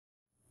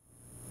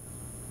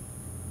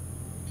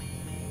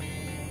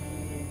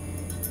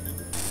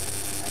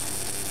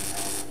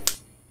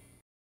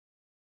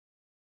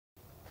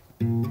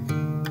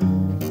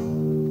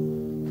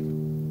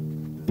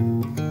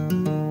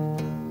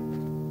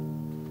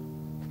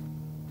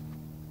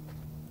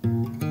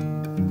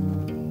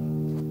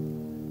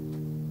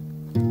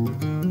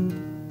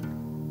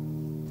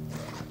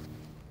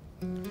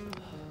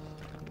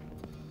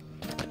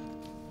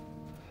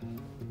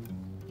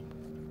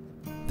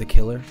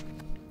killer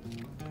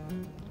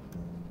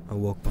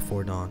awoke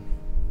before dawn.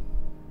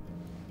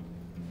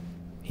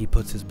 He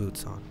puts his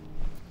boots on.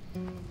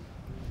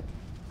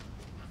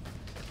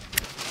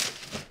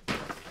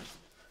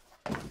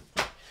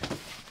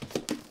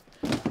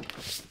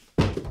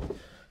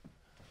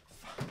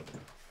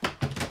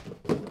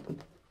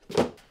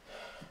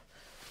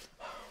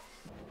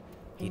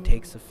 He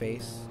takes a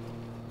face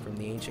from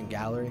the ancient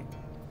gallery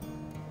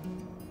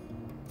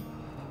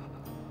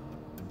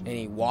and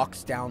he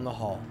walks down the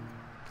hall.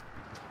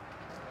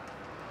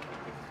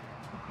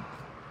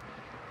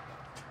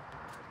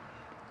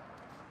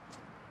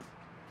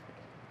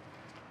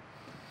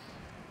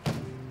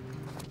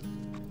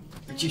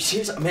 Are you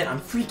serious? Man, I'm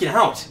freaking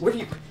out. What are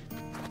you...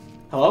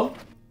 Hello?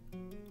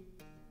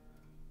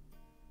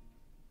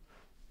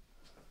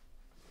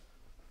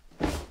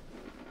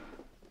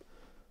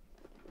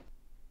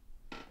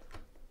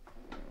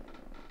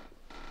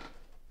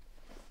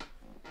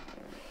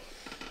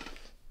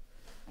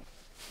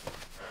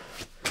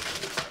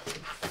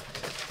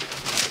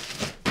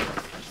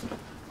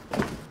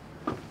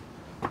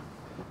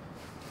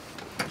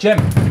 Jim!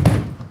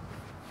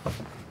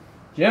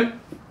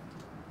 Jim?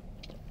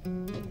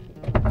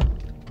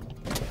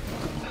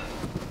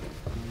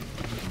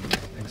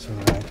 Thanks for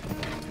the ride.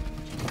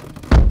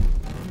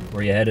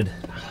 Where are you headed?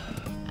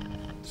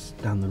 It's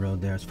down the road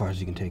there, as far as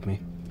you can take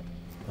me.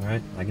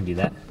 Alright, I can do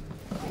that.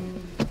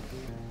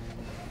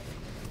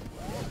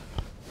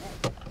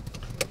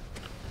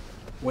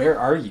 Where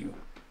are you?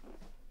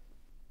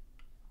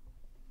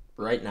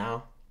 Right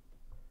now?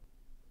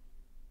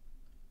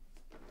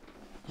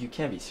 You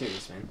can't be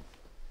serious, man.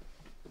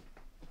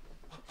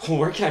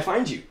 Where can I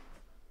find you?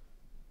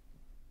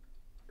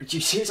 Are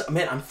you serious?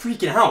 Man, I'm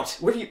freaking out.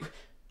 What are you...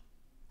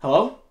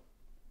 Hello?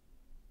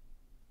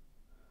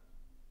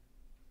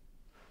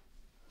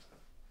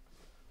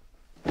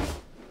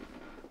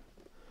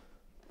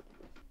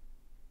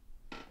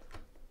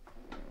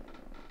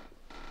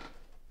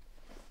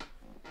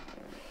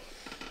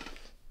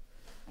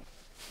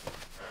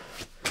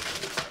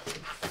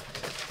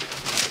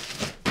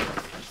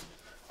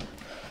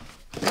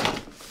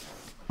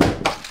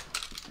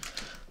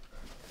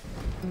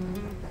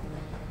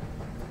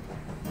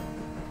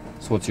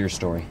 So what's your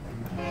story?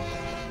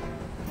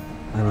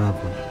 I don't have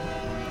one.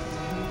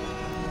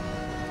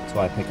 That's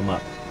why I pick them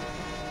up.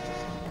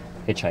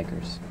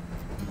 Hitchhikers.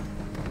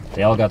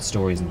 They all got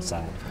stories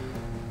inside.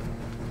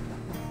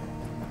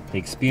 They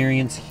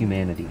experience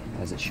humanity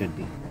as it should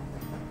be.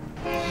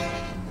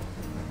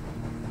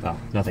 Oh,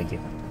 no thank you.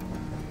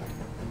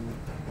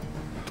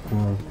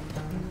 Well,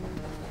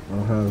 I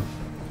don't have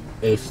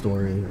a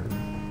story, or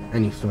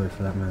any story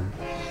for that matter.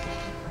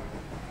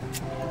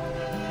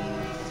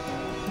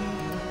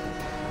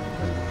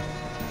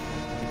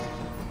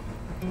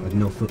 Like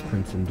no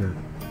footprints in dirt.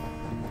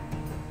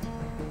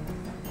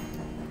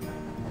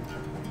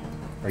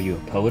 Are you a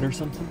poet or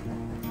something?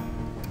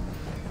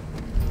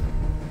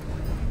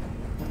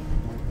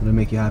 Would it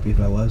make you happy if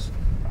I was?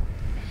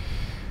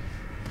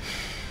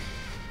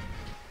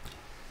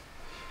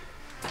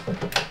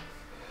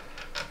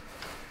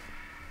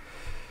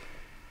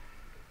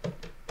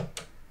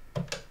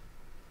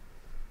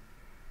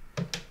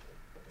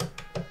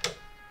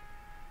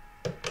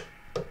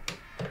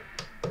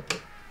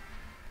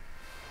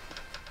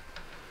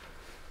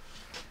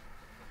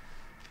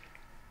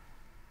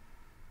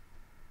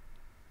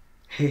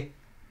 Hey,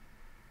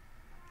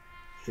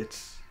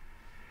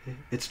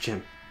 it's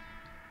Jim.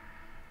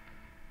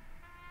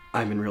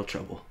 I'm in real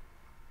trouble.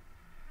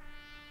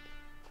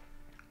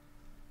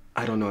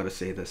 I don't know how to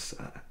say this.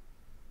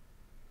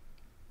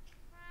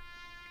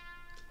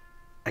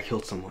 I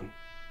killed someone.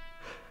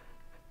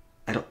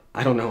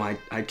 I don't know. I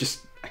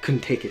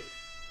couldn't take it.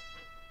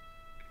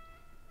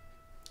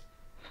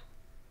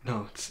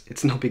 No,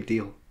 it's no big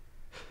deal.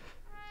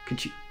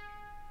 Could you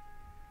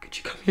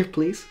come here,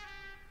 please?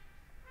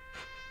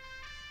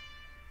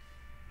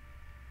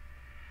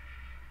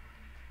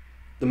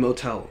 The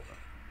motel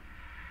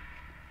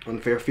on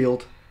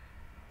Fairfield,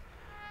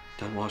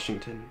 down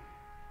Washington,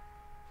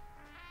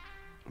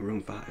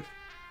 room 5.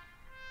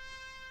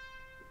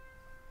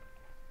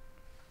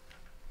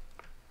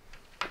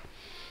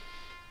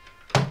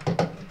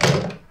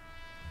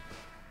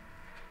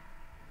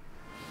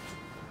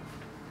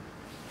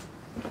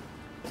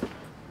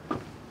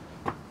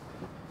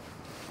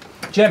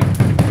 Jim!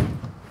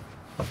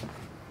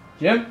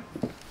 Jim?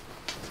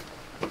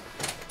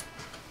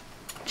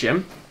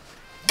 Jim?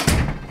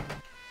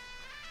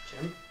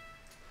 Jim?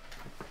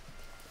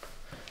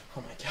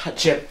 Oh my god,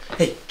 Jim!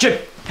 Hey, Jim!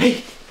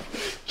 Hey!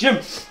 Jim!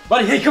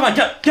 Buddy, hey, come on,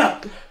 get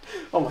up!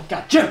 Oh my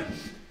god, Jim!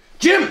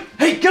 Jim!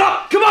 Hey, get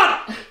up! Come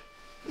on!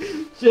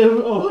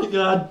 Jim, oh my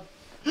god.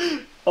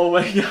 Oh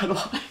my god,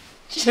 why?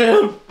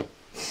 Jim!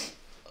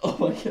 Oh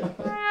my god.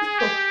 Oh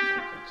my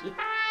god.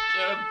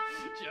 Jim!